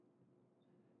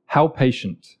How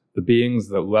patient the beings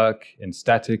that lurk in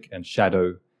static and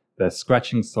shadow, their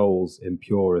scratching souls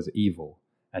impure as evil,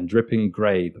 and dripping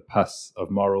grey the pus of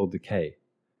moral decay.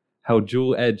 How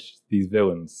jewel-edged these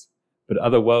villains, but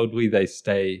otherworldly they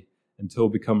stay, until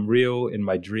become real in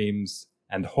my dreams,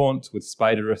 and haunt with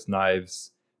spiderous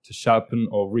knives, to sharpen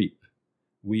or reap,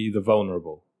 we the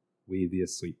vulnerable, we the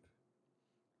asleep.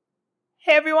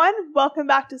 Hey everyone, welcome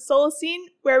back to Solacene,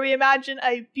 where we imagine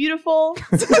a beautiful,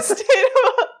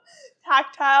 sustainable,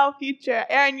 tactile future.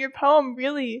 Aaron, your poem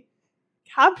really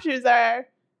captures our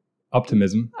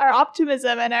optimism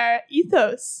and our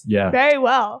ethos very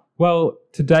well. Well,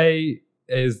 today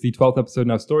is the 12th episode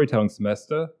in our storytelling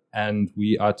semester, and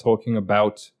we are talking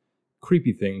about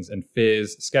creepy things and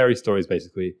fears, scary stories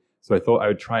basically. So I thought I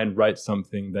would try and write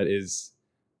something that is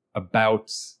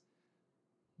about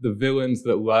the villains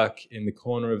that lurk in the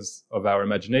corners of our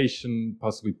imagination,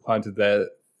 possibly planted there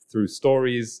through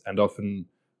stories and often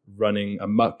running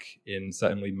amok in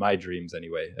certainly my dreams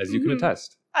anyway, as you can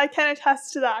attest. I can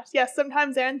attest to that. Yes,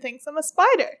 sometimes Aaron thinks I'm a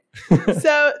spider.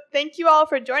 So thank you all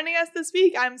for joining us this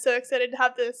week. I'm so excited to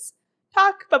have this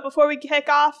talk. But before we kick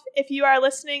off, if you are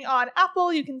listening on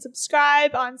Apple, you can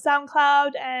subscribe. On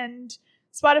SoundCloud and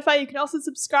Spotify, you can also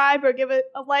subscribe or give it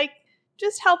a like.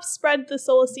 Just help spread the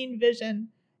Solacene vision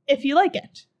if you like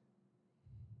it.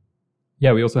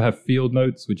 Yeah, we also have Field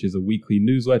Notes, which is a weekly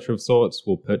newsletter of sorts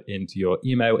we'll put into your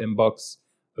email inbox.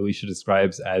 Alicia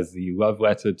describes as the love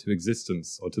letter to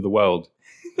existence or to the world.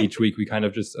 Each week we kind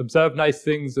of just observe nice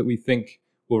things that we think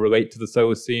will relate to the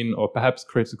Solacene, or perhaps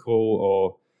critical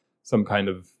or some kind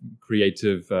of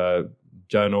creative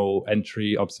journal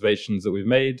entry observations that we've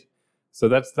made. So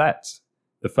that's that.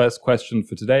 The first question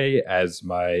for today, as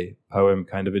my poem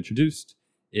kind of introduced,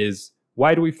 is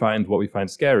why do we find what we find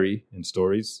scary in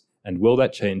stories? And will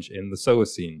that change in the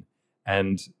Solacene?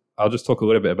 And I'll just talk a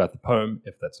little bit about the poem,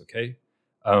 if that's okay.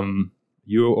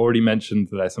 You already mentioned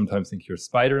that I sometimes think you're a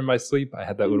spider in my sleep. I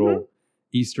had that little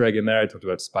Easter egg in there. I talked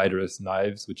about spiderous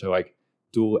knives, which are like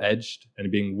dual-edged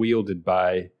and being wielded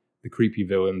by the creepy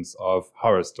villains of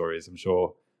horror stories. I'm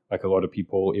sure like a lot of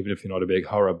people, even if you're not a big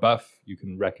horror buff, you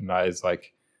can recognize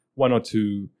like one or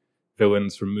two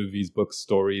villains from movies, books,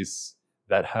 stories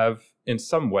that have in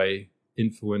some way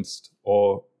influenced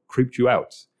or creeped you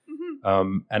out.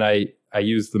 And I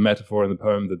use the metaphor in the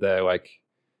poem that they're like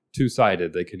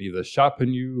two-sided. They can either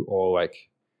sharpen you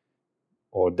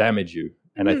or damage you.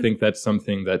 And I think that's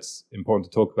something that's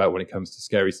important to talk about when it comes to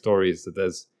scary stories,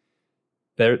 that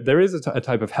there is a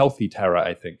type of healthy terror,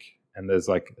 I think, and there's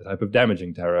like a type of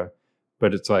damaging terror,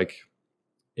 but it's like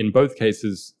in both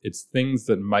cases it's things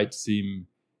that might seem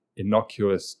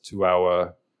innocuous to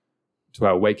our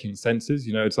waking senses.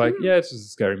 You know, it's like, yeah, it's just a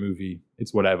scary movie,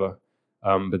 it's whatever.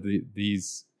 But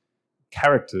these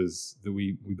characters that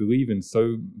we believe in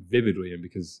so vividly, and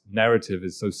because narrative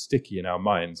is so sticky in our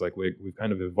minds, like we've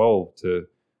kind of evolved to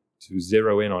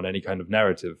zero in on any kind of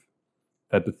narrative,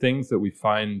 that the things that we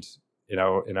find in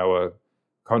our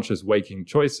conscious waking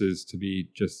choices to be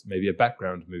just maybe a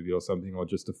background movie or something, or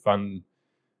just a fun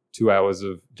 2 hours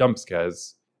of jump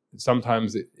scares,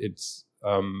 sometimes it's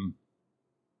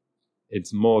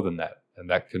more than that, and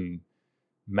that can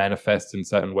manifest in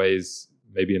certain ways,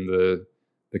 maybe in the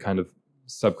kind of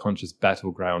subconscious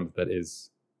battleground that is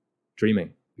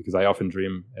dreaming. Because I often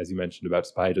dream, as you mentioned, about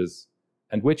spiders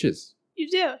and witches. You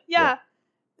do, yeah.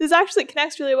 This actually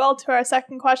connects really well to our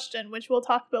second question, which we'll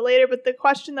talk about later. But the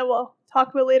question that we'll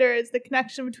talk about later is the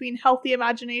connection between healthy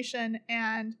imagination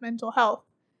and mental health.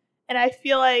 And I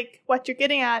feel like what you're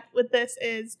getting at with this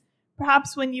is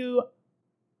perhaps when you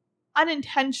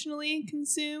unintentionally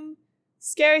consume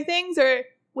scary things, or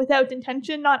without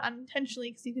intention, not unintentionally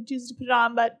because you could choose to put it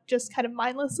on, but just kind of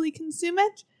mindlessly consume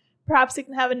it, perhaps it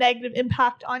can have a negative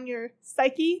impact on your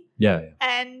psyche. Yeah.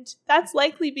 And that's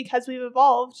likely because we've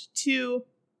evolved to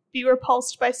be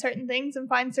repulsed by certain things and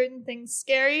find certain things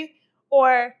scary,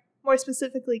 or more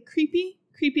specifically creepy.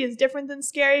 Creepy is different than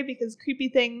scary because creepy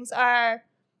things are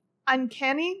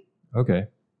uncanny. Okay.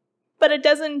 But it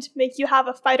doesn't make you have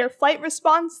a fight or flight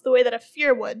response the way that a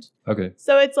fear would. Okay.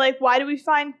 So it's like, why do we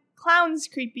find clowns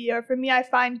creepy? Or for me, I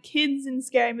find kids in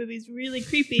scary movies really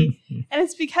creepy. And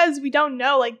it's because we don't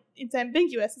know, like, it's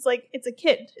ambiguous. It's like, it's a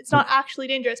kid. It's not actually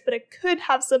dangerous, but it could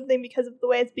have something because of the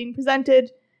way it's being presented.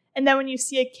 And then when you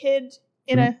see a kid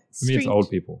in a street. For me, it's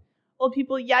old people. Old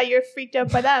people, yeah, you're freaked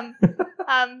out by them.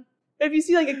 But if you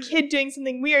see like a kid doing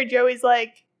something weird, you're always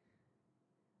like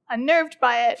unnerved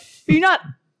by it. But you're not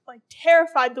like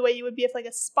terrified the way you would be if like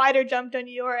a spider jumped on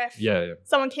you, or if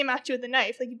someone came at you with a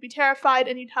knife. Like you'd be terrified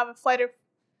and you'd have a fight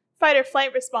or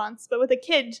flight response. But with a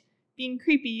kid being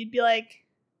creepy, you'd be like,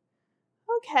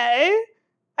 okay,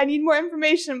 I need more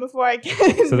information before I can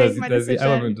So make my there's decision.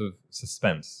 the element of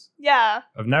suspense, Yeah.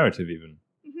 of narrative even.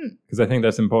 Mhm. Because I think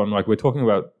that's important. Like, we're talking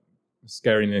about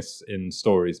scariness in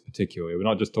stories particularly. We're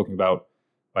not just talking about,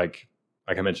 like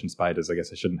I mentioned spiders, I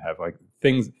guess I shouldn't have. Like,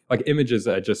 things, like images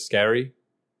that are just scary.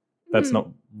 That's Mhm. not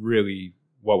really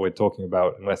what we're talking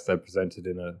about unless they're presented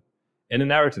in a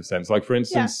narrative sense. Like, for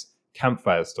instance,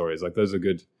 campfire stories. Like, those are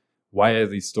good. Why are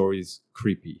these stories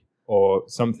creepy? Or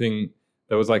something.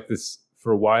 There was like this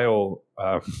for a while.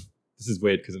 This is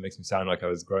weird because it makes me sound like I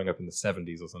was growing up in the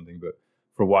 70s or something. But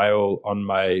for a while on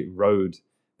my road,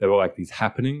 there were like these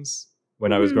happenings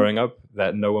when I was growing up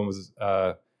that no one was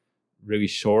really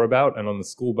sure about. And on the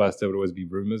school bus, there would always be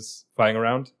rumors flying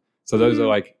around. So those are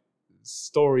like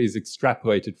stories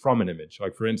extrapolated from an image.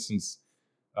 Like, for instance,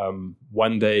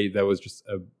 one day there was just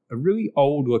a really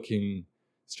old looking,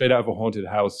 straight out of a haunted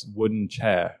house wooden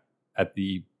chair at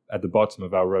the bottom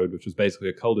of our road, which was basically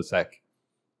a cul-de-sac.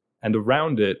 And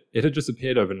around it had just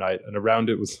appeared overnight. And around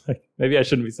it was like, maybe I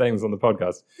shouldn't be saying this on the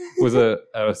podcast, was a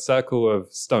circle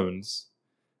of stones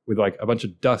with like a bunch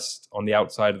of dust on the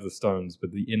outside of the stones,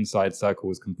 but the inside circle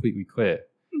was completely clear.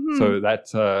 Mhm. So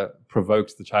that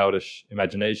provoked the childish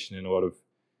imagination in a lot of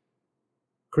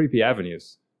creepy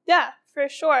avenues. Yeah, for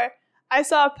sure. I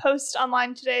saw a post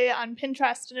online today on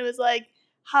Pinterest, and it was like,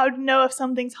 how to know if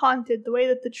something's haunted, the way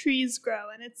that the trees grow.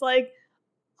 And it's like,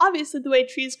 obviously the way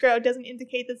trees grow doesn't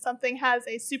indicate that something has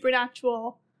a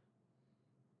supernatural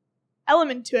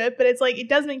element to it, but it's like, it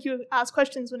does make you ask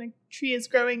questions when a tree is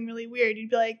growing really weird.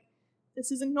 You'd be like,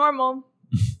 this isn't normal.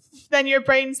 Then your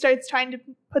brain starts trying to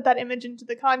put that image into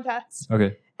the context.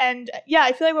 Okay. And yeah,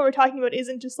 I feel like what we're talking about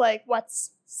isn't just like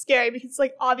what's scary, because it's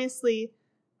like, obviously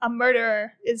a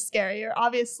murderer is scary, or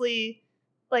obviously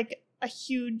like a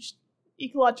huge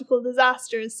ecological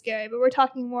disaster is scary, but we're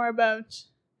talking more about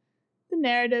the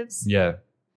narratives. Yeah.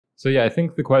 So yeah, I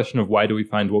think the question of why do we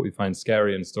find what we find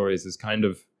scary in stories is kind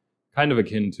of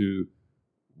akin to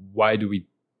why do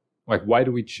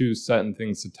we choose certain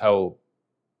things to tell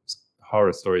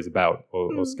horror stories about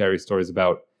or scary stories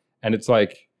about. And it's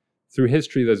like, through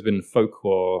history there's been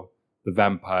folklore, the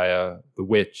vampire, the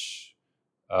witch,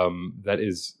 that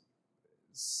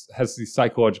has these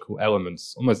psychological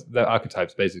elements, almost they're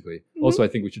archetypes basically. Mm-hmm. Also, I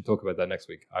think we should talk about that next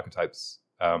week, archetypes.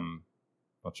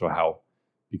 Not sure how,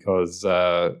 because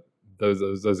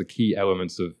those are key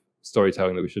elements of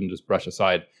storytelling that we shouldn't just brush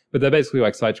aside. But they're basically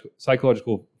like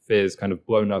psychological fears kind of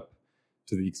blown up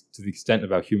to the extent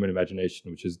of our human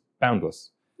imagination, which is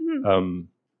boundless. Mm-hmm.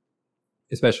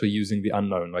 Especially using the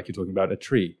unknown, like you're talking about a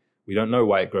tree. We don't know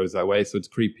why it grows that way, so it's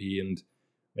creepy, and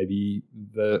maybe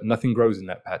nothing grows in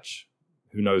that patch.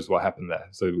 Who knows what happened there?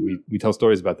 So we tell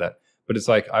stories about that. But it's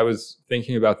like, I was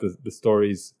thinking about the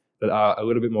stories that are a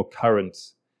little bit more current,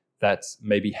 that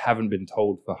maybe haven't been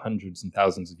told for hundreds and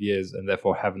thousands of years, and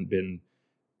therefore haven't been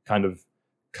kind of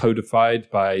codified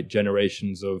by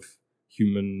generations of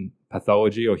human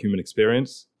pathology or human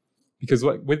experience. Because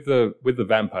like with the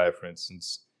vampire, for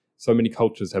instance, so many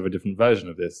cultures have a different version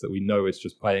of this that we know it's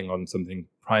just playing on something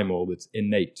primal that's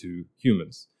innate to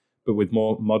humans. But with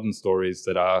more modern stories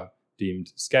that are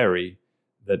deemed scary,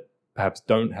 that perhaps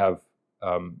don't have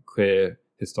clear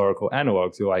historical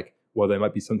analogs, you're like, well, there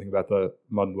might be something about the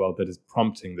modern world that is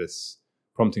prompting us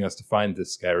to find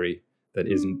this scary that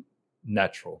isn't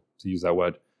natural, to use that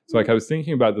word. So like, I was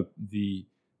thinking about the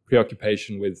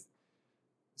preoccupation with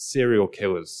serial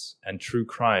killers and true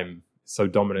crime so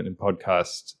dominant in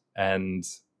podcast, and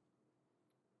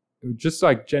just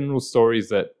like general stories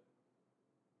that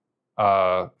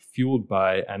are fueled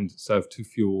by and serve to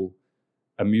fuel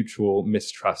a mutual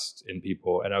mistrust in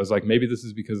people. And I was like, maybe this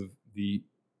is because of the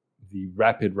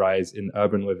rapid rise in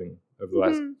urban living over the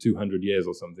last 200 years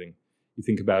or something. You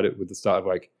think about it with the start of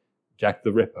like Jack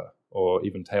the Ripper, or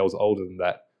even tales older than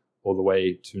that, all the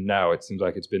way to now. It seems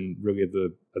like it's been really at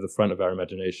the front of our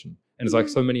imagination. And it's like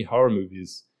so many horror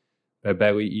movies, they're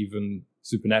barely even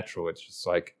supernatural. It's just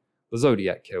like the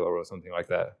Zodiac Killer or something like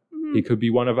that. He could be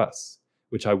one of us,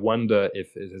 which I wonder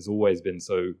if it has always been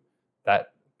so,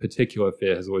 that particular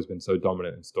fear has always been so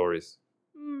dominant in stories.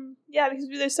 Yeah, because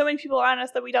there's so many people around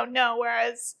us that we don't know,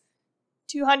 whereas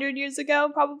 200 years ago,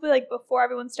 probably like before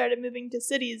everyone started moving to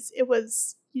cities, it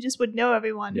was, you just would know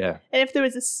everyone. Yeah. And if there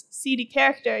was a seedy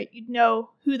character, you'd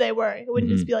know who they were. It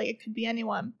wouldn't just be like, it could be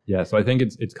anyone. Yeah, so I think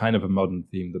it's kind of a modern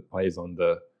theme that plays on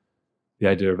the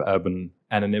idea of urban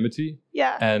anonymity.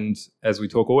 Yeah. And as we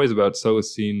talk always about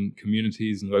Solacene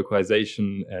communities and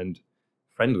localization and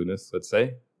friendliness, let's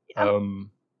say,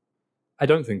 I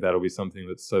don't think that'll be something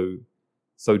that's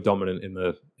so dominant in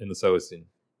the Solacene.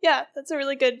 Yeah, that's a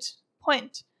really good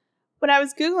point. When I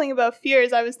was Googling about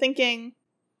fears, I was thinking,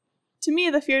 to me,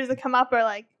 the fears that come up are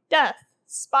like death,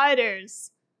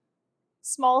 spiders,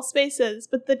 small spaces.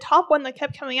 But the top one that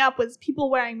kept coming up was people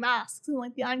wearing masks, and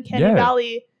like the uncanny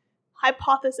valley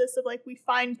hypothesis of like we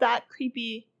find that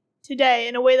creepy today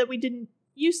in a way that we didn't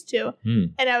used to.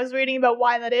 And I was reading about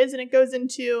why that is, and it goes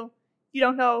into you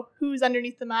don't know who's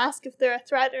underneath the mask, if they're a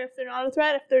threat or if they're not a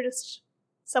threat, if they're just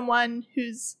someone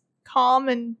who's calm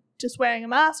and just wearing a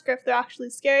mask, or if they're actually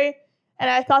scary. And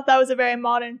I thought that was a very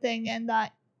modern thing, and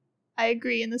that I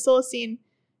agree. In the Solacene,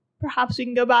 perhaps we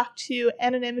can go back to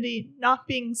anonymity not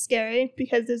being scary,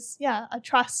 because there's a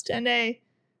trust and a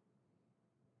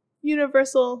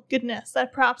universal goodness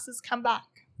that perhaps has come back.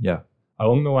 Yeah.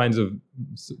 Along the lines of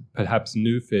perhaps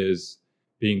new fears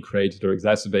being created or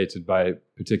exacerbated by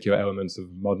particular elements of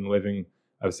modern living,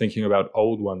 I was thinking about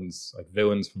old ones, like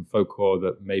villains from folklore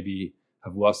that maybe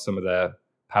have lost some of their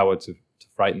power to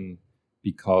frighten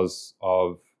because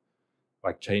of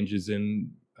like changes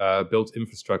in built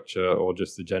infrastructure or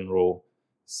just the general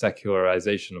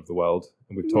secularization of the world.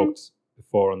 And we've talked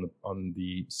before on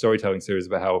the storytelling series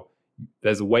about how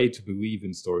there's a way to believe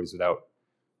in stories without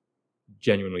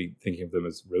genuinely thinking of them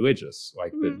as religious,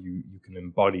 like that you can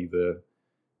embody the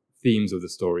themes of the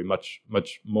story much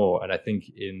more. And I think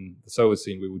in the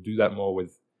Solacene we will do that more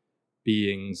with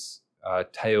beings,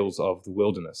 tales of the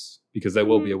wilderness, because there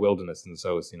will be a wilderness in the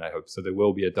Solacene, I hope. So there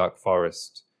will be a dark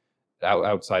forest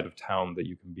outside of town that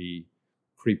you can be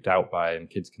creeped out by, and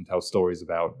kids can tell stories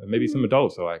about, and maybe some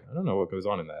adults are like, I don't know what goes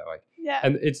on in there, like.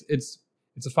 And it's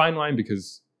a fine line,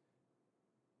 because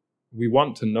we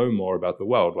want to know more about the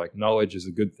world. Like, knowledge is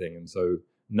a good thing, and so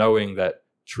knowing that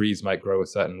trees might grow a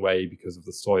certain way because of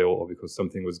the soil or because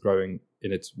something was growing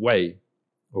in its way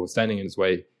or standing in its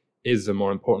way is a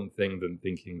more important thing than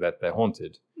thinking that they're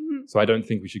haunted. So I don't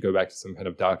think we should go back to some kind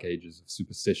of dark ages of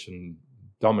superstition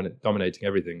dominating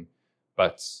everything,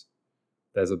 but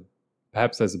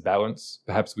perhaps there's a balance.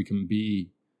 Perhaps we can be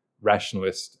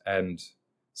rationalist and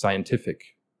scientific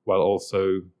while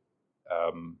also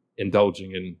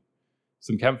indulging in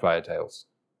some campfire tales.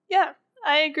 Yeah,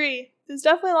 I agree. There's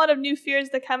definitely a lot of new fears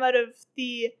that come out of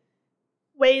the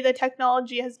way the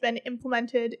technology has been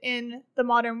implemented in the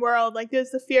modern world. Like, there's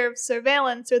the fear of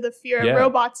surveillance, or the fear of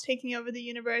robots taking over the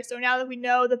universe. Or now that we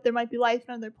know that there might be life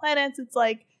on other planets, it's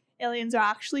like aliens are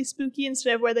actually spooky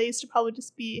instead of where they used to probably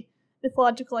just be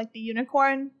mythological, like the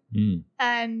unicorn.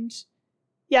 And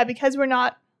because we're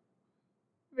not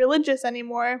religious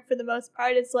anymore for the most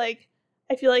part, it's like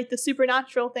I feel like the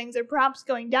supernatural things are perhaps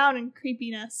going down in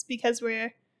creepiness because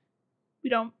we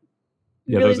don't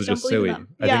really those are just silly.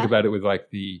 I think about it with like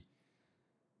the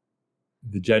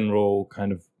general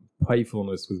kind of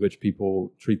playfulness with which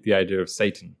people treat the idea of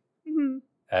Satan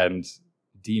and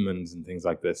demons and things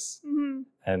like this.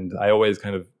 And I always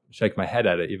kind of shake my head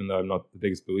at it, even though I'm not the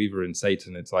biggest believer in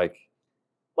Satan. It's like,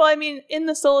 well, I mean, in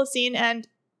the Solacene and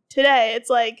today, it's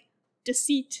like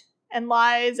deceit and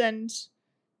lies and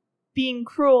being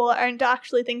cruel aren't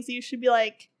actually things that you should be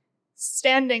like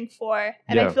standing for.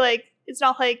 And I feel like it's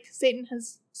not like Satan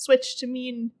has switched to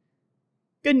mean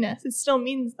goodness. It still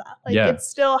means that. Like it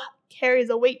still carries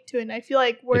a weight to it. And I feel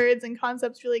like words and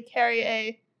concepts really carry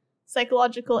a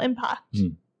psychological impact.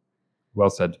 Well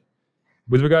said.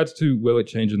 With regards to will it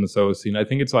change in the Solacene, I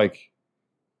think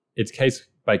it's case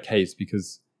by case,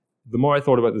 because the more I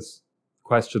thought about this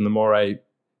question, the more I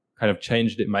kind of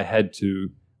changed it in my head to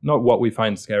not what we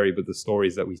find scary, but the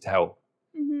stories that we tell.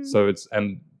 So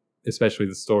and especially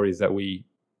the stories that we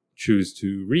choose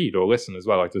to read or listen as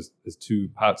well. Like there's two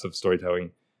parts of storytelling,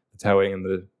 the telling and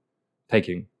the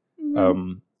taking.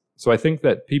 So I think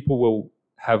that people will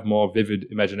have more vivid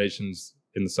imaginations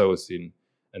in the Solacene.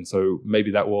 And so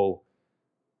maybe that will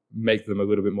make them a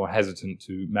little bit more hesitant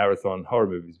to marathon horror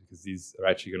movies, because these are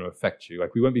actually going to affect you.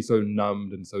 Like, we won't be so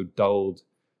numbed and so dulled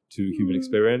to human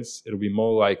experience. It'll be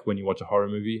more like when you watch a horror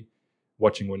movie,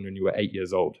 watching one when you were 8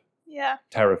 years old.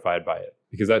 Terrified by it.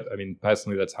 Because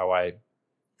personally, that's how I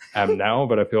am now.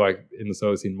 But I feel like in the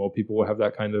Solacene, more people will have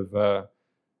that kind of,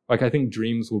 I think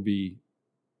dreams will be,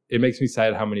 it makes me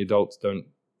sad how many adults don't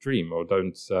dream or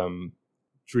don't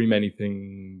dream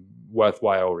anything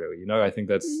worthwhile, really. You know, I think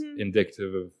that's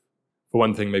indicative of, for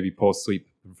one thing, maybe poor sleep.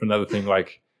 For another thing,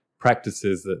 like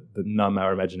practices that numb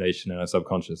our imagination and our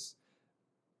subconscious.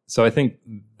 So I think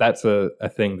that's a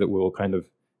thing that will kind of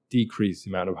decrease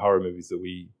the amount of horror movies that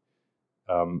we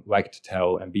like to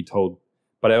tell and be told.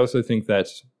 But I also think that,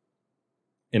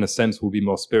 in a sense, we'll be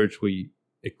more spiritually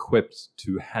equipped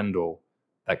to handle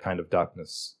that kind of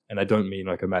darkness. And I don't mean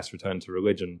like a mass return to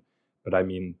religion, but I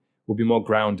mean we'll be more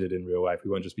grounded in real life.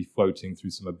 We won't just be floating through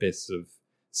some abyss of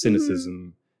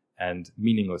cynicism and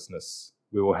meaninglessness.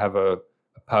 We will have a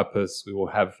purpose, we will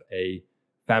have a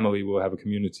family, we will have a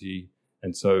community.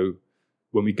 And so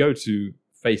when we go to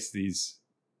face these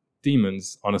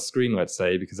demons on a screen, let's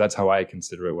say, because that's how I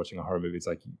consider it watching a horror movie, it's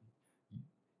like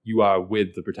you are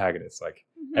with the protagonist. Like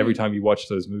every time you watch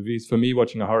those movies, for me,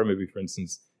 watching a horror movie, for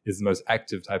instance, is the most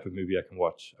active type of movie I can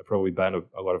watch. I probably burn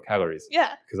a lot of calories.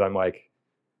 Yeah. Because I'm like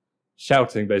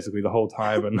shouting basically the whole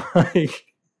time and like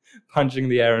punching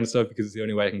the air and stuff because it's the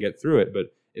only way I can get through it. But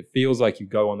it feels like you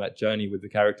go on that journey with the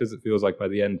characters. It feels like by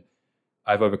the end,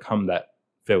 I've overcome that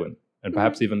villain and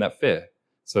perhaps even that fear.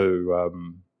 So,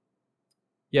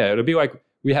 yeah, it'll be like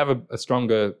we have a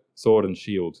stronger sword and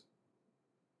shield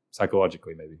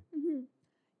psychologically, maybe.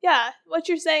 Yeah, what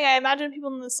you're saying, I imagine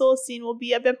people in the soul scene will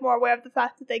be a bit more aware of the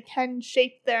fact that they can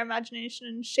shape their imagination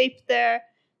and shape their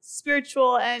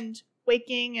spiritual and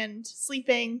waking and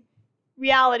sleeping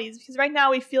realities. Because right now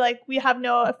we feel like we have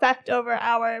no effect over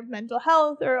our mental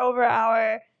health or over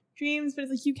our dreams, but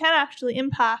it's like you can actually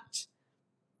impact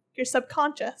your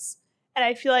subconscious. And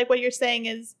I feel like what you're saying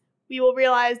is we will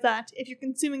realize that if you're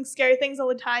consuming scary things all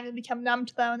the time, you'll become numb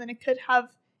to them, and then it could have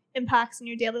impacts in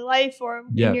your daily life or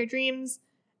in your dreams.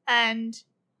 And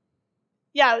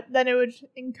yeah, then it would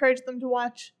encourage them to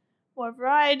watch more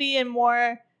variety and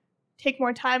take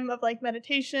more time of like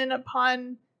meditation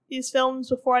upon these films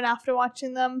before and after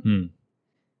watching them.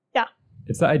 Yeah.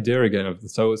 It's the idea again of the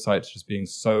solar sites just being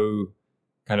so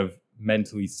kind of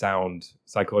mentally sound,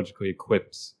 psychologically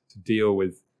equipped to deal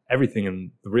with everything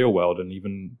in the real world and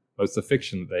even most of the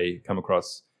fiction that they come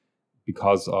across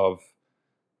because of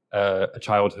a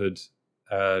childhood,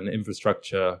 an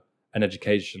infrastructure, an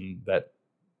education that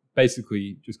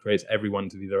basically just creates everyone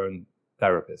to be their own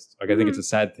therapist. Like I think it's a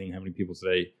sad thing how many people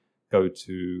today go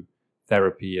to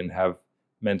therapy and have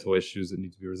mental issues that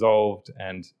need to be resolved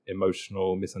and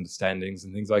emotional misunderstandings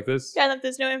and things like this. Yeah, and that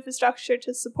there's no infrastructure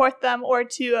to support them or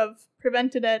to have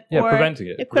prevented it or preventing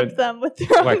it. Equip them with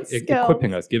their own skills.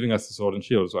 Equipping us, giving us the sword and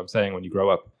shield is what I'm saying when you grow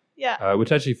up. Yeah.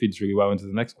 Which actually feeds really well into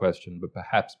the next question, but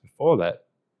perhaps before that,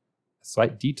 a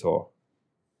slight detour.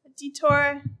 A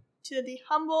detour to the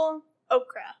humble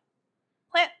okra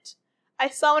plant. I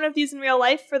saw one of these in real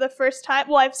life for the first time.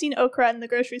 Well, I've seen okra in the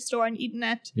grocery store and eaten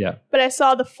it. Yeah. But I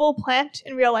saw the full plant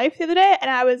in real life the other day, and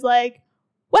I was like,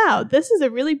 wow, this is a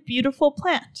really beautiful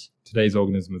plant. Today's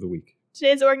organism of the week.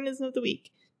 Today's organism of the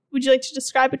week. Would you like to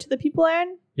describe it to the people,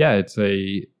 Aaron? Yeah, it's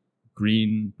a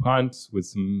green plant with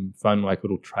some fun, like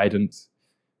little trident,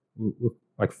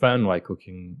 like fern-like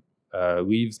looking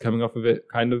leaves coming off of it,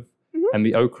 kind of. And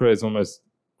the okra is almost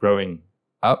growing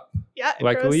up,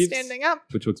 like leaves, standing up,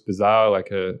 which looks bizarre, like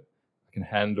a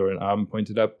hand or an arm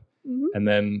pointed up, and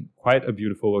then quite a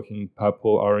beautiful looking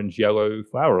purple, orange, yellow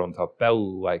flower on top,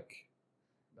 bell-like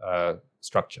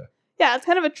structure. Yeah, it's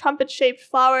kind of a trumpet-shaped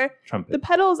flower. The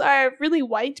petals are really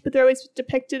white, but they're always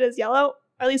depicted as yellow.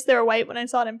 Or at least they were white when I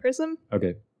saw it in person.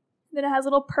 Okay. Then it has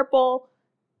little purple,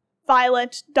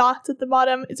 violet dots at the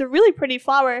bottom. It's a really pretty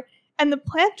flower. And the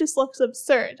plant just looks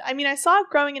absurd. I mean, I saw it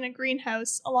growing in a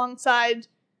greenhouse alongside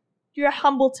your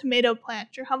humble tomato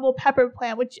plant, your humble pepper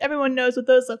plant, which everyone knows what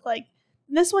those look like.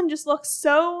 And this one just looks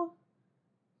so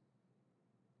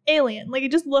alien. Like,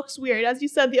 it just looks weird. As you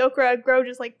said, the okra grow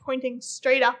just like pointing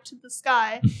straight up to the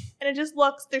sky. And it just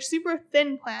looks, they're super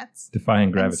thin plants.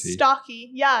 Defying gravity. And stocky.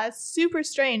 Yeah, it's super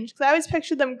strange. Because I always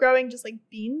pictured them growing just like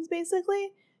beans,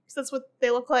 basically. Because that's what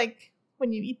they look like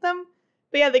when you eat them.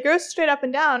 But yeah, they grow straight up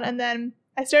and down, and then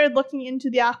I started looking into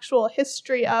the actual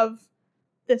history of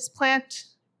this plant,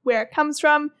 where it comes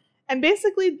from, and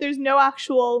basically there's no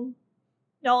actual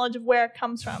knowledge of where it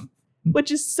comes from,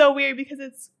 which is so weird because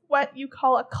it's what you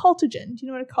call a cultigen. Do you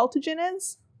know what a cultigen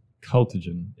is?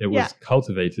 Cultigen. It was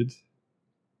cultivated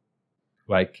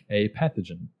like a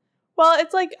pathogen. Well,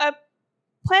 it's like a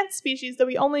plant species that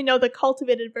we only know the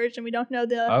cultivated version. We don't know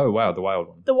the... Oh, wow, the wild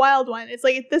one. The wild one. It's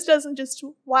like this doesn't just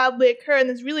wildly occur, and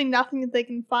there's really nothing that they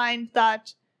can find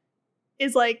that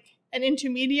is like an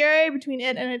intermediary between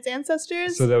it and its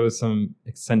ancestors. So there was some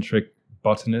eccentric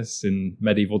botanists in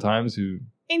medieval times who...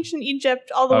 Ancient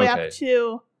Egypt all the way up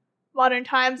to modern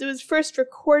times. It was first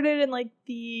recorded in like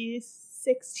the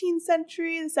 16th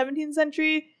century, the 17th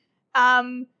century,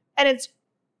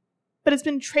 but it's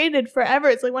been traded forever.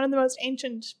 It's like one of the most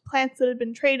ancient plants that have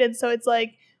been traded. So it's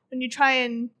like when you try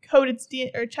and code its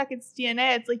DNA or check its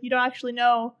DNA, it's like you don't actually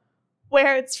know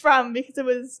where it's from because it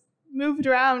was moved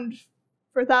around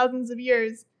for thousands of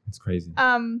years. It's crazy.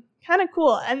 Kind of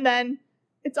cool. And then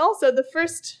it's also the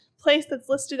first place that's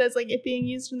listed as like it being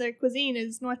used in their cuisine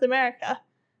is North America.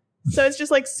 So it's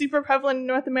just like super prevalent in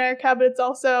North America, but it's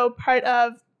also part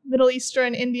of Middle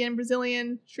Eastern, Indian,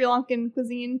 Brazilian, Sri Lankan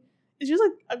cuisine. It's just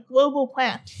like a global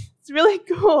plant. It's really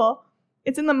cool.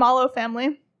 It's in the mallow family.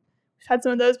 We've had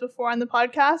some of those before on the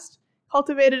podcast.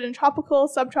 Cultivated in tropical,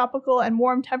 subtropical, and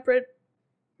warm temperate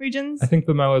regions. I think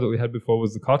the mallow that we had before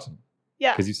was the cotton.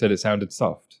 Yeah. Because you said it sounded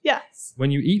soft. Yes. When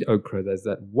you eat okra, there's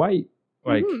that white,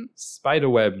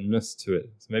 spiderwebness to it.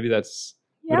 So maybe that's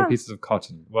little pieces of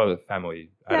cotton. Well, the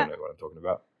family, I don't know what I'm talking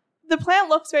about. The plant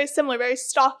looks very similar, very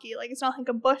stocky. Like, it's not like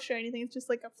a bush or anything. It's just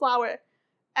like a flower.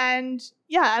 And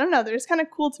yeah, I don't know. They're just kind of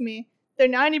cool to me. They're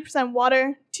 90%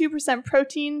 water, 2%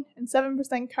 protein, and 7%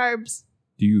 carbs.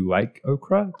 Do you like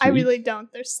okra? I really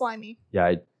don't. They're slimy. Yeah,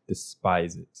 I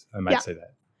despise it. I might say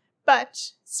that. But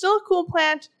still a cool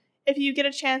plant. If you get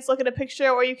a chance, look at a picture,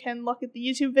 or you can look at the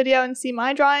YouTube video and see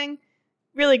my drawing.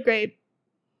 Really great.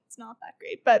 It's not that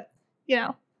great, but,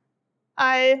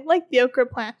 I like the okra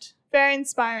plant. Very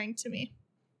inspiring to me.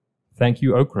 Thank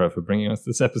you, okra, for bringing us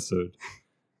this episode.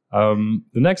 The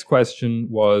next question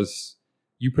was,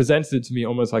 you presented it to me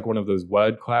almost like one of those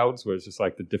word clouds where it's just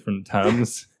like the different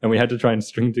terms, and we had to try and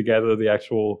string together the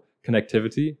actual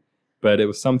connectivity. But it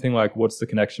was something like, what's the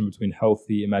connection between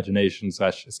healthy imagination /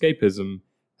 escapism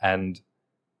and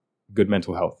good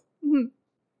mental health? Mm-hmm.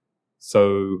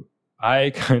 So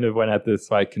I kind of went at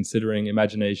this like considering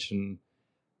imagination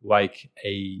like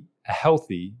a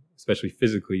healthy, especially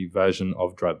physically, version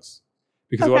of drugs.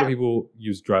 Because a lot of people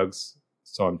use drugs,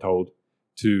 so I'm told,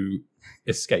 to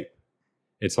escape.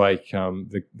 It's like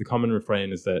the common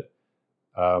refrain is that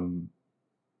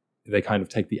they kind of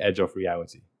take the edge off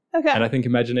reality. Okay. And I think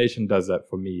imagination does that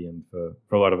for me and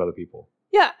for a lot of other people.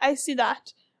 Yeah, I see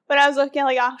that. When I was looking at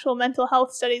like actual mental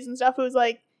health studies and stuff, it was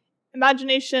like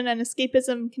imagination and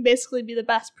escapism can basically be the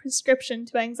best prescription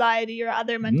to anxiety or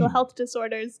other mental health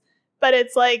disorders. But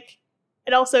it's like,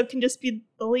 it also can just be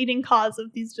the leading cause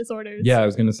of these disorders. Yeah, I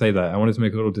was going to say that. I wanted to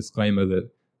make a little disclaimer that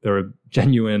there are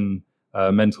genuine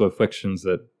mental afflictions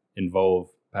that involve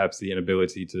perhaps the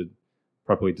inability to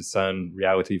properly discern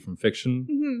reality from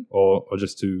fiction, or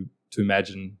just to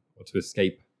imagine or to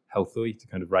escape healthily, to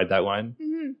kind of ride that line.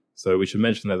 Mm-hmm. So we should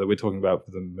mention that we're talking about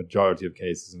for the majority of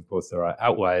cases. And of course, there are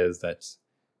outliers that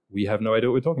we have no idea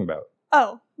what we're talking about.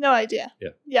 Oh, no idea.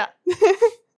 Yeah.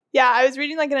 Yeah, I was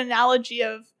reading like an analogy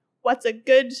of what's a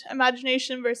good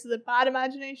imagination versus a bad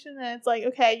imagination. And it's like,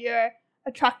 okay, you're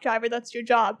a truck driver, that's your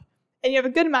job. And you have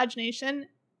a good imagination,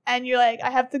 and you're like,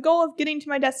 I have the goal of getting to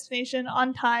my destination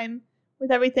on time with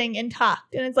everything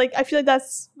intact. And it's like, I feel like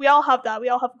we all have that. We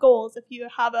all have goals. If you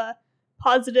have a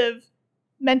positive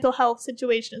mental health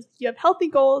situation, you have healthy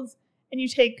goals and you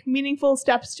take meaningful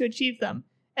steps to achieve them.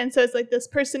 And so it's like this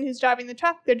person who's driving the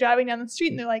truck, they're driving down the street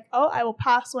and they're like, oh, I will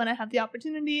pass when I have the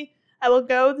opportunity. I will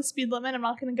go the speed limit. I'm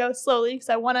not going to go slowly because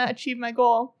I want to achieve my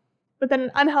goal. But then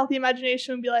an unhealthy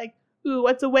imagination would be like, ooh,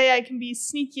 what's a way I can be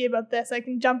sneaky about this? I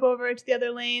can jump over to the other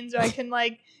lanes, or I can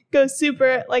like go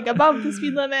super like above the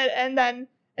speed limit and then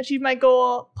achieve my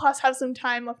goal plus have some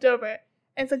time left over.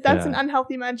 And it's like, that's an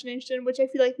unhealthy imagination, which I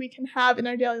feel like we can have in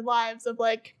our daily lives of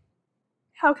like,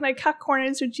 how can I cut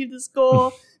corners to achieve this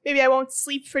goal? Maybe I won't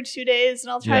sleep for 2 days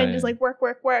and I'll try and just like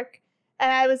work.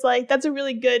 And I was like, that's a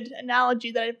really good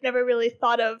analogy that I've never really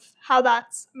thought of, how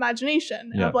that's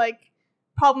imagination of like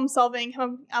problem solving,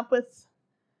 coming up with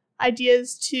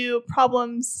ideas to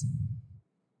problems.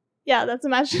 Yeah, that's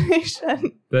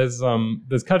imagination. There's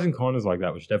cutting corners like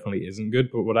that, which definitely isn't good.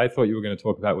 But what I thought you were going to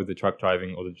talk about with the truck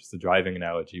driving or just the driving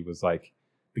analogy was like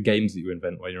the games that you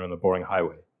invent when you're on the boring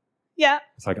highway. Yeah.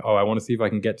 It's like, oh, I want to see if I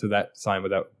can get to that sign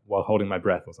while holding my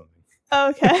breath or something.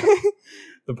 Okay.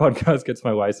 The podcast gets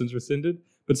my license rescinded.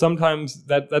 But sometimes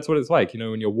that's what it's like. You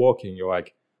know, when you're walking, you're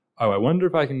like, oh, I wonder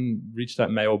if I can reach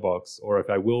that mailbox, or if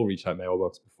I will reach that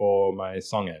mailbox before my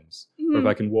song ends. Or if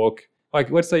I can walk, like,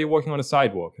 let's say you're walking on a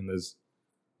sidewalk and there's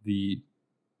the,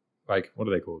 like, what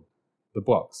are they called? The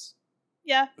blocks.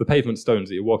 Yeah. The pavement stones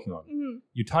that you're walking on.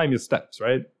 You time your steps,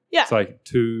 right? Yeah. It's like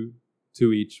two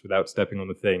each without stepping on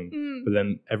the thing. But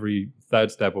then every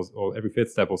third step or every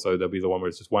fifth step or so, there'll be the one where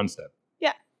it's just one step.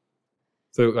 Yeah.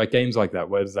 So like games like that,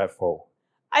 where does that fall?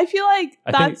 I feel like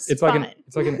that's it's fine.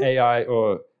 It's like an AI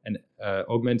or an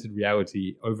augmented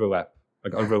reality overlay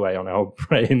on our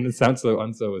brain. It sounds so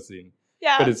unsolacine.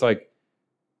 Yeah. But it's like,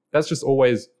 that's just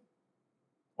always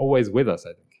with us,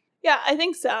 I think. Yeah, I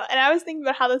think so. And I was thinking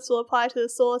about how this will apply to the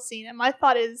Solacene. And my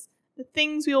thought is the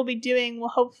things we will be doing will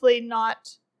hopefully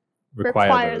not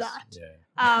require that.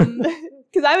 Yeah.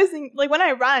 Because I was thinking, like, when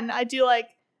I run, I do like,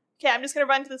 okay, I'm just going to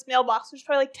run to this mailbox, which is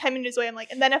probably like 10 minutes away. I'm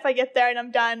like, and then if I get there and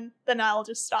I'm done, then I'll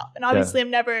just stop. And obviously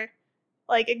I'm never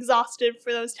like exhausted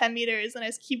for those 10 meters and I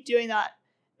just keep doing that.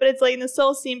 But it's like in the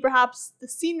Solacene, perhaps the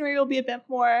scenery will be a bit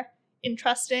more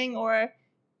interesting, or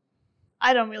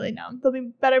I don't really know. There'll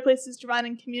be better places to run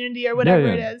in community or whatever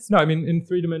it is. No, I mean, in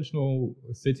three-dimensional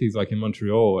cities like in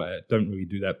Montreal, don't really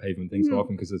do that pavement thing so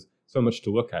often because there's so much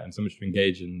to look at and so much to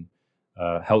engage in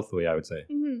healthily, I would say.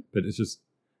 But it's just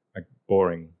like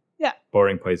boring. Yeah.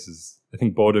 Boring places. I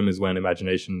think boredom is when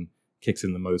imagination kicks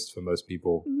in the most for most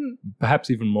people, perhaps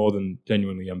even more than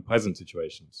genuinely unpleasant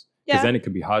situations. Because then it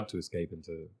can be hard to escape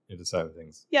into certain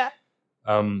things. Yeah.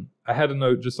 I had a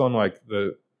note just on like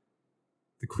the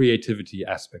creativity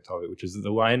aspect of it, which is that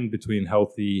the line between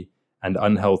healthy and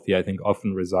unhealthy, I think,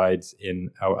 often resides in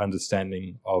our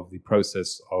understanding of the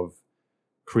process of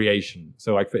creation.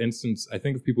 So like, for instance, I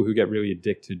think of people who get really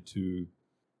addicted to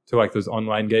like those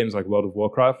online games like World of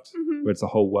Warcraft, where it's a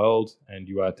whole world and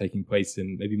you are taking place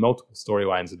in maybe multiple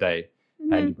storylines a day.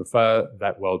 And you prefer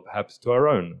that world perhaps to our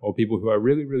own, or people who are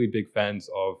really, really big fans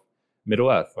of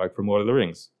Middle-earth, like from Lord of the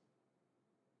Rings.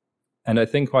 And I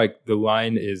think like the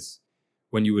line is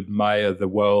when you admire the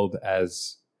world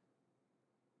as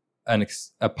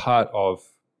a part of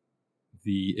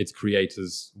its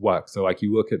creator's work. So like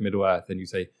you look at Middle-earth and you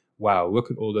say, wow,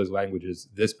 look at all those languages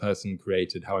this person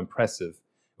created, how impressive.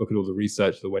 Look at all the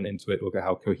research that went into it. Look at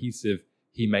how cohesive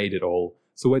he made it all.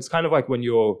 So it's kind of like when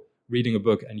you're reading a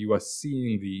book and you are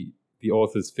seeing the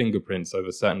author's fingerprints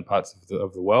over certain parts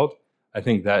of the world. I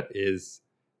think that is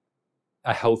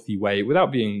a healthy way,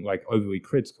 without being like overly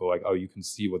critical, like, oh, you can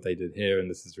see what they did here and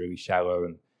this is really shallow,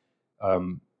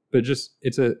 and but just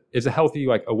it's a healthy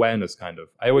like awareness kind of.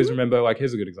 I always remember, like,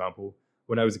 here's a good example.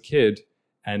 When I was a kid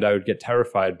and I would get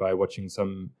terrified by watching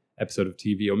some episode of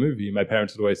TV or movie, my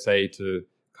parents would always say, to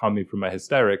calm me from my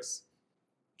hysterics,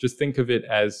 just think of it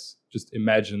as, just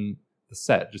imagine the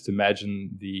set, just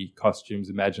imagine the costumes,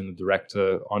 imagine the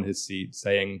director on his seat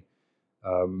saying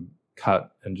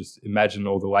cut, and just imagine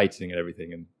all the lighting and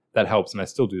everything, and that helps. And I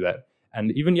still do that.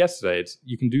 And even yesterday,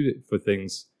 you can do it for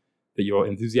things that you're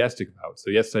enthusiastic about.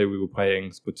 So yesterday we were playing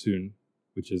Splatoon,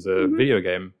 which is a video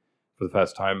game, for the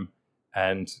first time,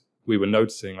 and we were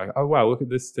noticing like, oh wow, look at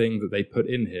this thing that they put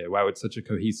in here. Wow, it's such a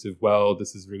cohesive world.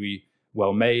 This is really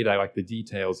well made. I like the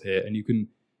details here. And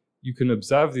you can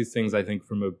observe these things, I think,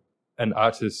 from an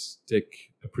artistic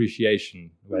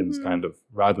appreciation lens, kind of,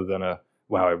 rather than a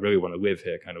wow, I really want to live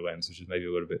here kind of lens, which is maybe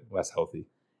a little bit less healthy.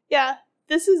 Yeah.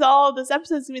 This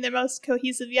episode's gonna be the most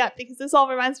cohesive yet, because this all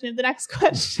reminds me of the next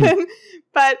question.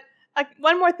 But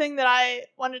one more thing that I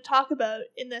want to talk about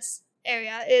in this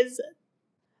area is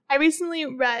I recently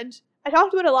read, I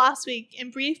talked about it last week in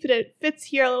brief, but it fits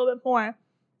here a little bit more,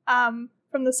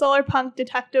 from the Solar Punk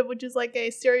Detective, which is like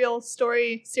a serial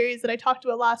story series that I talked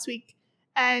about last week.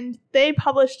 And they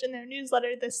published in their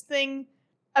newsletter this thing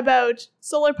about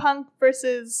solar punk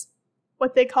versus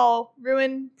what they call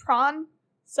ruin prawn.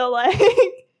 So like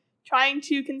trying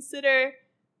to consider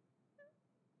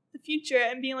the future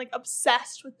and being like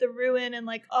obsessed with the ruin and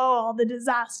like, oh, the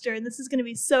disaster, and this is going to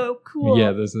be so cool.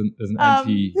 Yeah, there's an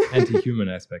anti-human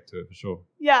aspect to it for sure.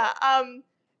 Yeah,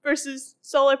 versus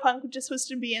solar punk, which is supposed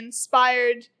to be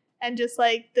inspired and just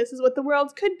like, this is what the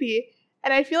world could be.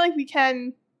 And I feel like we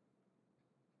can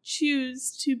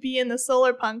choose to be in the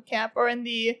solar punk camp or in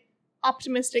the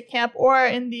optimistic camp or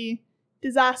in the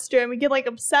disaster, and we get like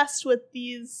obsessed with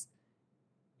these.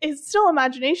 It's still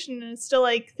imagination and it's still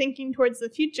like thinking towards the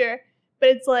future, but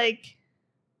it's like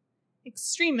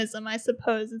extremism, I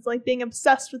suppose. It's like being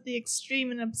obsessed with the extreme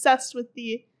and obsessed with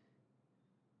the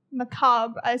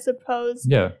macabre, I suppose.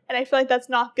 Yeah. And I feel like that's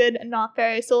not good and not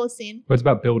very Solacene. But it's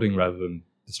about building rather than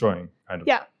destroying, kind of.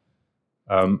 Yeah.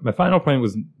 My final point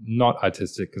was not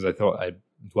artistic, because I thought I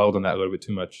dwelled on that a little bit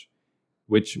too much,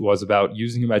 which was about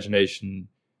using imagination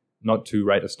not to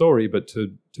write a story, but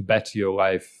to better your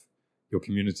life, your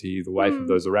community, the life of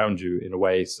those around you in a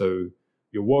way. So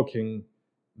you're walking,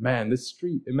 man, this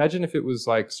street, imagine if it was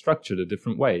like structured a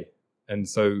different way. And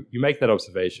so you make that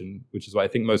observation, which is what I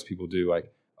think most people do,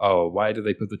 like, oh, why do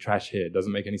they put the trash here? It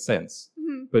doesn't make any sense.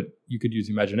 But you could use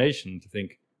imagination to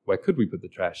think, where could we put the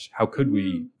trash? How could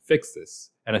we fix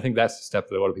this? And I think that's a step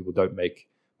that a lot of people don't make,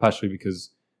 partially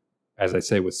because, as I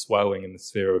say, we're swirling in the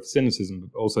sphere of cynicism,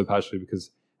 but also partially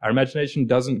because our imagination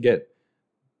doesn't get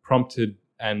prompted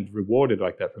and rewarded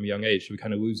like that from a young age. So we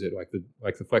kind of lose it, like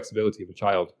the flexibility of a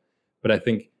child. But I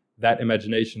think that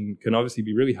imagination can obviously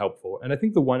be really helpful. And I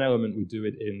think the one element we do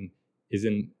it in is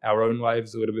in our own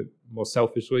lives a little bit more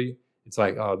selfishly. It's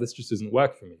like, oh, this just doesn't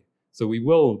work for me. So we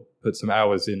will put some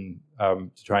hours in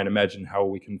to try and imagine how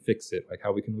we can fix it, like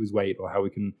how we can lose weight or how we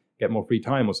can get more free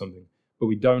time or something. But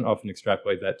we don't often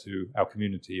extrapolate that to our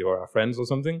community or our friends or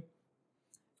something.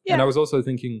 Yeah. And I was also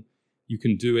thinking you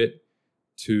can do it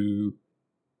to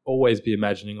always be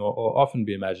imagining or often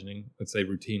be imagining, let's say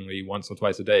routinely once or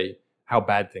twice a day, how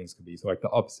bad things could be. So like the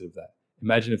opposite of that.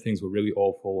 Imagine if things were really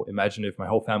awful. Imagine if my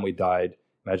whole family died.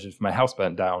 Imagine if my house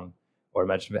burnt down, or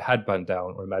imagine if it had burnt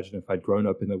down, or imagine if I'd grown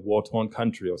up in a war-torn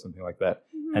country or something like that.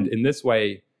 Mm-hmm. And in this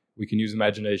way, we can use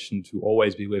imagination to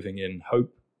always be living in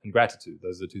hope and gratitude.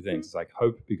 Those are the two things. It's like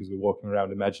hope because we're walking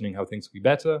around imagining how things could be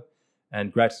better,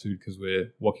 and gratitude because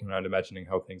we're walking around imagining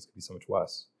how things could be so much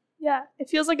worse. Yeah, it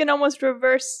feels like an almost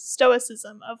reverse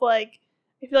stoicism of like,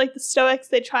 I feel like the Stoics,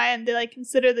 they like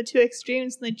consider the two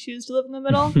extremes and they choose to live in the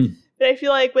middle. But I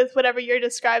feel like with whatever you're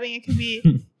describing, it could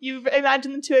be, you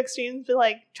imagine the two extremes, but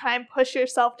like try and push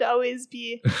yourself to always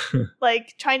be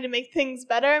like trying to make things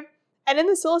better. And in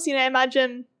the Solacene, I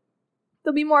imagine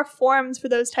there'll be more forums for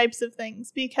those types of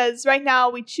things, because right now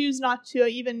we choose not to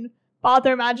even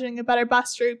bother imagining a better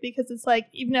bus route, because it's like,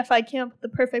 even if I came up with the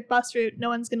perfect bus route, no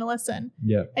one's going to listen.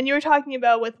 Yeah. And you were talking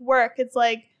about with work, it's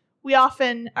like we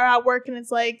often are at work and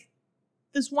it's like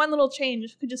this one little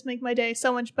change could just make my day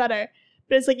so much better.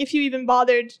 But it's like if you even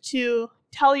bothered to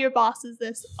tell your bosses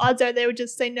this, odds are they would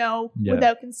just say no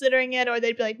without considering it, or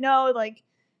they'd be like, no, like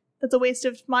that's a waste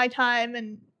of my time,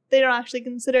 and they don't actually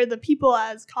consider the people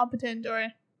as competent or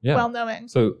well-knowing.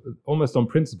 So almost on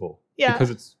principle. Yeah. Because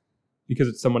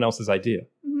it's someone else's idea.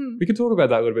 Mm-hmm. We can talk about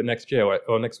that a little bit next year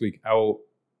or next week.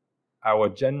 Our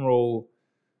general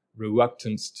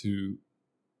reluctance to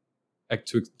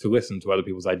listen to other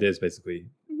people's ideas, basically.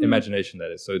 Mm-hmm. Imagination,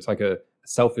 that is. So it's like a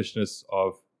selfishness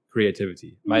of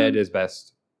creativity. My idea is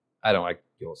best. I don't like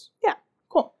yours. Yeah,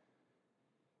 cool.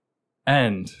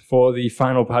 And for the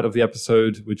final part of the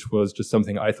episode, which was just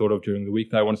something I thought of during the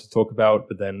week that I wanted to talk about,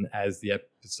 but then as the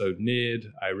episode neared,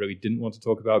 I really didn't want to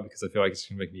talk about because I feel like it's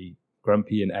going to make me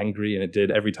grumpy and angry, and it did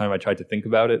every time I tried to think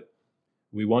about it.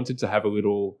 We wanted to have a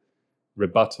little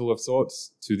rebuttal of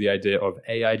sorts to the idea of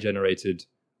AI-generated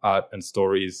art and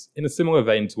stories in a similar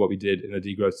vein to what we did in the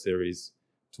Degrowth series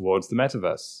towards the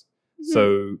metaverse. Mm-hmm.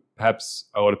 So perhaps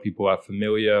a lot of people are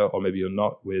familiar, or maybe you're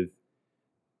not, with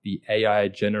the AI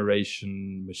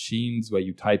generation machines where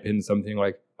you type in something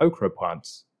like okra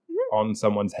plants on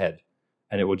someone's head,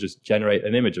 and it will just generate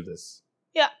an image of this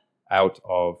out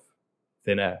of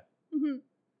thin air. Mm-hmm.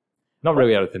 Not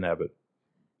really out of thin air, but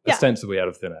ostensibly out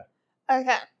of thin air.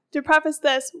 Okay. To preface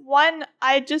this, one,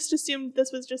 I just assumed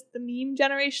this was just the meme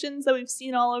generations that we've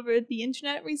seen all over the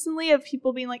internet recently of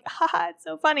people being like, haha, it's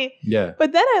so funny. Yeah.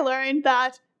 But then I learned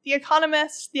that The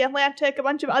Economist, The Atlantic, a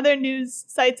bunch of other news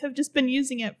sites have just been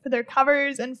using it for their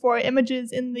covers and for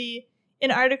images in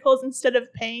articles instead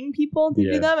of paying people to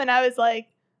do them. And I was like,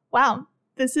 wow,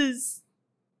 this is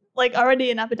like already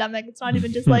an epidemic. It's not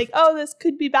even just like, oh, this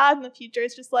could be bad in the future.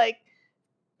 It's just like,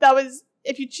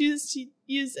 if you choose to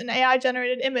use an AI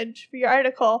generated image for your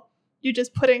article, you're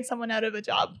just putting someone out of a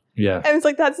job. Yeah. And it's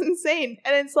like, that's insane.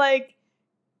 And it's like,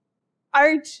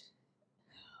 art.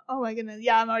 Oh my goodness.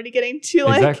 Yeah, I'm already getting too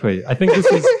like... Exactly. I think this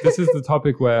is the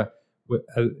topic where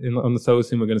on the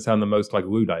Solacene we're going to sound the most like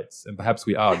Luddites, and perhaps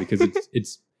we are, because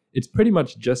it's pretty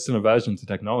much just an aversion to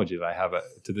technology that I have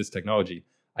to this technology.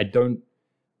 I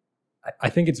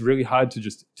think it's really hard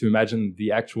to imagine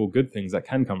the actual good things that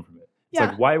can come from it. It's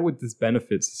like, why would this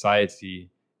benefit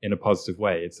society in a positive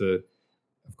way?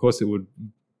 Of course, it would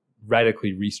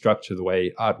radically restructure the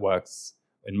way art works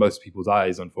in most people's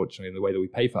eyes, unfortunately, in the way that we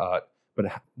pay for art. But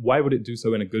why would it do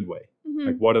so in a good way? Mm-hmm.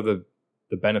 Like, what are the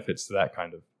benefits to that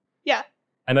kind of? Yeah.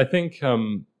 And I think,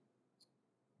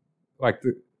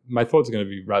 my thoughts are going to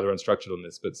be rather unstructured on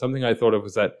this, but something I thought of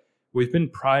was that we've been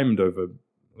primed over,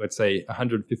 let's say,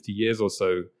 150 years or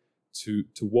so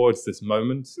towards this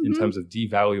moment in terms of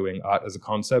devaluing art as a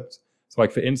concept. So,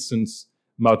 like, for instance,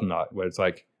 modern art, where it's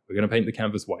like, we're going to paint the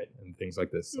canvas white and things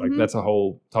like this. Like, that's a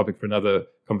whole topic for another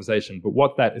conversation. But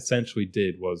what that essentially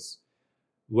did was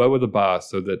lower the bar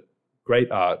so that great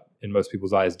art, in most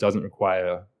people's eyes, doesn't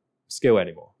require skill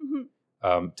anymore.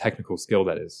 Technical skill,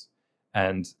 that is.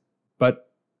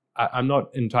 But I'm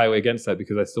not entirely against that,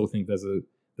 because I still think there's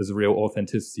a real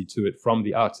authenticity to it from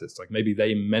the artist. Like, maybe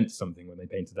they meant something when they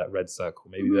painted that red circle.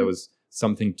 Maybe there was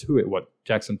something to it, what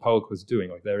Jackson Pollock was doing.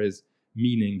 Like, there is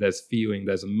meaning, there's feeling,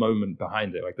 there's a moment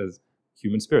behind it. Like, there's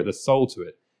human spirit, there's soul to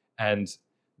it. And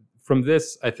from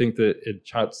this, I think that it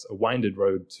charts a winded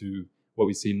road to what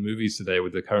we see in movies today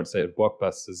with the current state of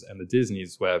blockbusters and the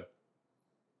Disneys, where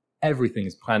everything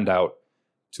is planned out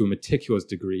to a meticulous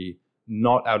degree,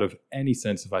 not out of any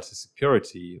sense of artistic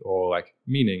purity or like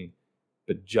meaning,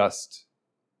 but just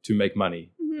to make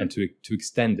money and to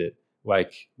extend it,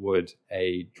 like would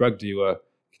a drug dealer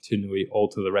continually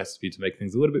alter the recipe to make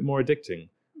things a little bit more addicting,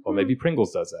 or maybe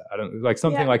Pringles does that. I don't like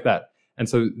something like that. And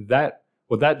so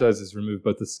what that does is remove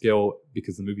both the skill,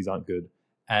 because the movies aren't good,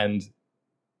 and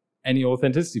any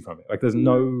authenticity from it. Like, there's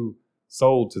no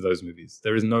soul to those movies.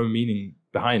 There is no meaning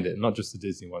behind it, not just the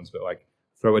Disney ones, but like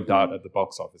throw a dart at the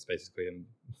box office basically and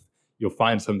you'll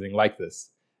find something like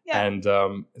this. Yeah. And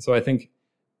so I think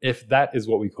if that is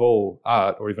what we call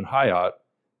art or even high art,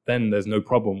 then there's no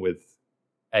problem with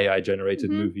AI generated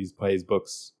movies, plays,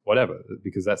 books, whatever,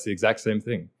 because that's the exact same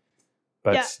thing.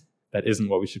 But that isn't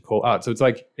what we should call art. So it's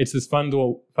like, it's this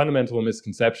fundamental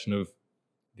misconception of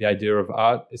the idea of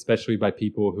art, especially by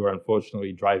people who are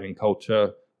unfortunately driving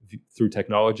culture through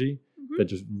technology, that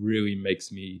just really makes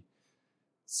me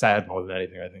sad more than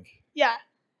anything, I think. Yeah.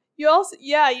 You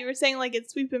were saying like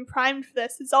we've been primed for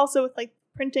this. It's also with like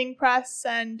printing press,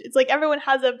 and it's like everyone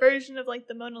has a version of like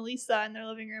the Mona Lisa in their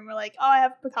living room, or like, oh, I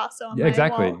have Picasso on my wall.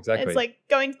 Exactly. It's like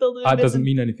going to the Louvre. Art doesn't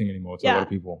mean anything anymore to a lot of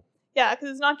people. Yeah, because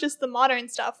it's not just the modern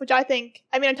stuff, which I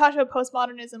talked about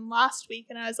postmodernism last week,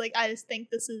 and I was like, I just think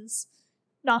this is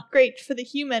not great for the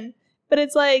human. But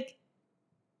it's like,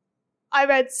 I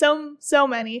read so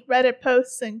many Reddit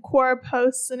posts and Quora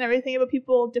posts and everything about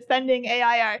people defending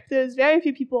AI art. There's very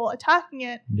few people attacking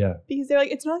it. Yeah. Because they're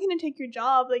like, it's not going to take your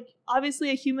job. Like, obviously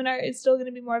a human art is still going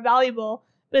to be more valuable,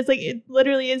 but it's like, it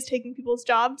literally is taking people's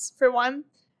jobs, for one.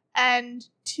 And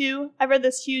two, I read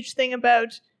this huge thing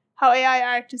about how AI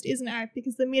art just isn't art,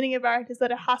 because the meaning of art is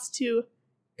that it has to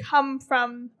come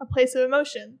from a place of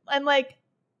emotion. And like,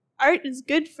 art is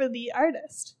good for the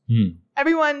artist.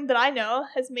 Everyone that I know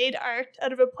has made art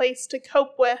out of a place to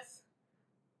cope with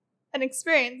an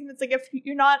experience. And it's like, if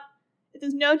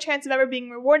there's no chance of ever being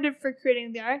rewarded for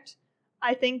creating the art,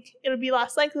 I think it'll be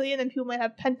less likely. And then people might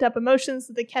have pent up emotions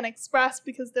that they can't express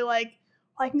because they're like,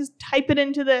 well, I can just type it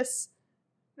into this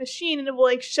machine and it will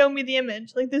like show me the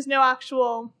image. Like there's no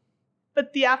actual,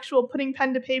 but the actual putting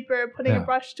pen to paper, putting a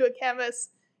brush to a canvas,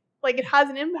 like it has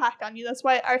an impact on you. That's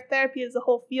why art therapy is a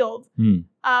whole field.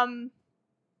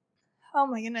 Oh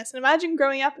my goodness. And imagine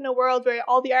growing up in a world where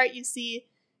all the art you see,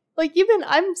 like even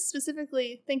I'm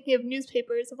specifically thinking of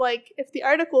newspapers, of like if the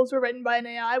articles were written by an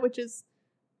AI, which is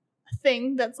a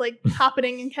thing that's like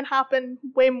happening and can happen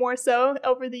way more so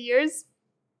over the years,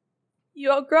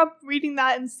 you all grow up reading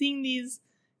that and seeing these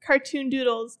cartoon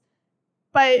doodles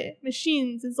by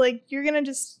machines. It's like you're going to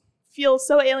just feel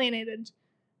so alienated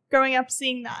growing up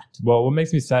seeing that. Well, what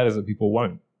makes me sad is that people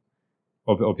won't,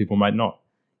 or people might not.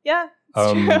 Yeah,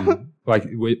 it's true. Like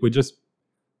we're just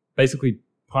basically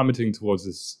plummeting towards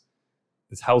this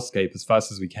hellscape as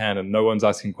fast as we can, and no one's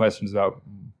asking questions about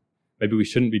maybe we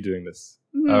shouldn't be doing this.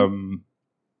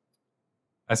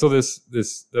 I saw there was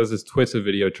this Twitter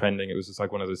video trending. It was just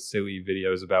like one of those silly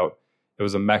videos about, it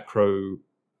was a macro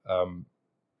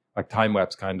like time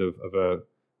lapse kind of a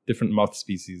different moth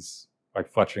species like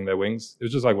fluttering their wings. It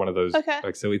was just like one of those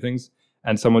like silly things.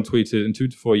 And someone tweeted, in 2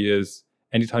 to 4 years,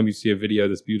 anytime you see a video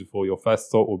that's beautiful, your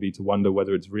first thought will be to wonder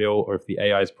whether it's real or if the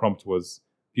AI's prompt was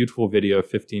beautiful video of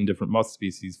 15 different moth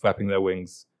species flapping their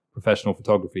wings, professional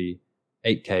photography,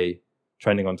 8K,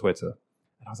 trending on Twitter.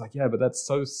 And I was like, yeah, but that's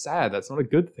so sad. That's not a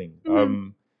good thing.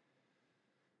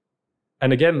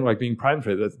 And again, like being primed for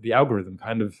it, the algorithm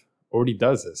kind of already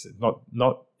does this. It's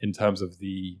not in terms of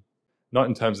the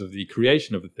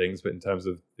creation of the things, but in terms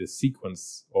of the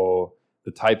sequence or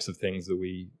the types of things that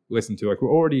we listen to. Like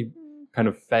we're already kind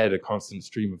of fed a constant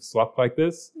stream of slop like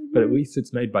this, but at least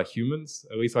it's made by humans.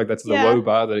 At least like that's the low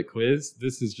bar that it clears.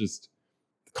 This is just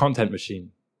the content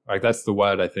machine. Like that's the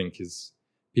word I think is,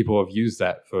 people have used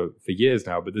that for years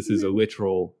now, but this is a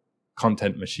literal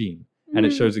content machine. And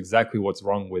it shows exactly what's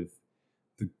wrong with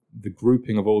the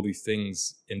grouping of all these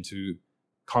things into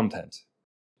content.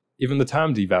 Even the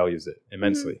term devalues it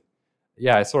immensely.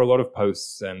 Yeah, I saw a lot of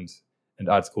posts and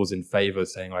articles in favor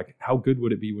saying like, how good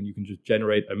would it be when you can just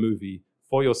generate a movie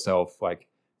for yourself, like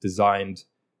designed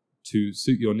to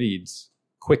suit your needs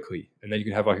quickly, and then you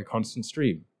can have like a constant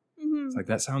stream. It's like,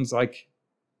 that sounds like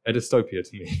a dystopia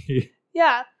to me.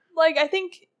 Yeah, like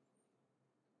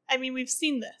we've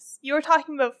seen this. You were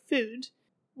talking about food.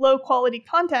 Low quality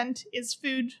content is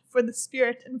food for the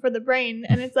spirit and for the brain,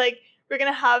 and it's like we're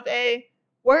gonna have I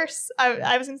was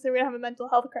gonna say we're gonna have a mental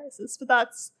health crisis,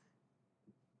 but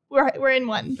we're in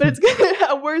one. But it's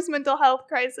gonna a worse mental health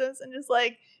crisis, and just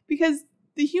like, because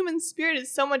the human spirit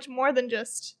is so much more than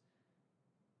just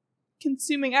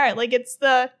consuming art. Like it's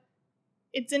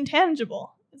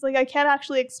intangible. It's like I can't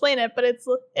actually explain it, but it's,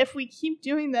 if we keep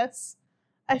doing this,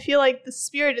 I feel like the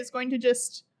spirit is going to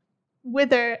just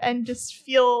wither and just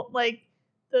feel like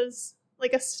those,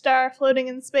 like a star floating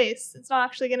in space. It's not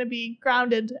actually going to be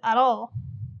grounded at all.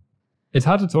 It's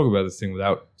hard to talk about this thing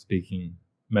without speaking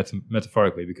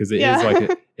metaphorically, because it is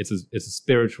like it's a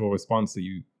spiritual response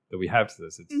that we have to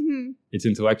this. It's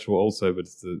intellectual also, but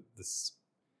it's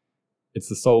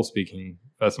the soul speaking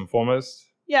first and foremost.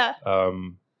 Yeah.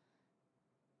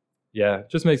 Yeah, it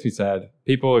just makes me sad.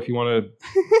 People, if you want to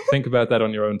think about that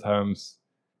on your own terms,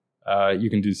 you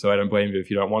can do so. I don't blame you if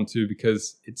you don't want to,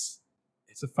 because it's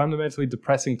a fundamentally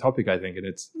depressing topic, I think, and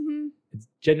it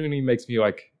genuinely makes me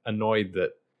like annoyed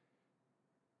that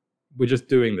we're just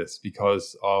doing this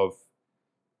because of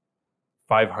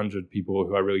 500 people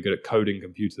who are really good at coding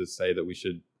computers say that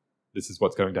this is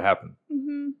what's going to happen.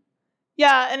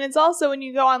 Yeah, and it's also when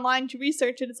you go online to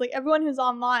research it, it's like everyone who's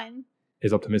online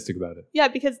is optimistic about it. Yeah,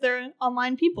 because they're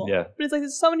online people. Yeah. But it's like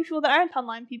there's so many people that aren't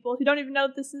online people who don't even know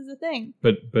that this is a thing.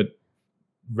 But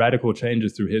radical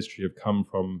changes through history have come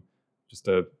from just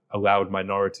a loud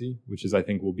minority, which is, I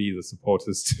think, will be the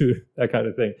supporters to that kind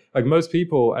of thing. Like most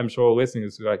people, I'm sure, listening to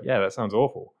this are like, yeah, that sounds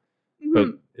awful. But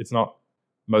it's not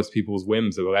most people's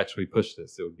whims that will actually push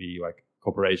this. It would be like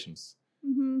corporations.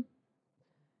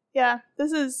 Yeah,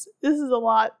 this is a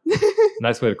lot.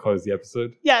 Nice way to close the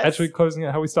episode. Yes. Actually closing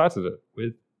it how we started it,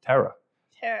 with terror.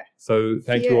 Terror. So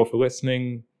thank you all for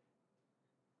listening.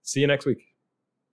 See you next week.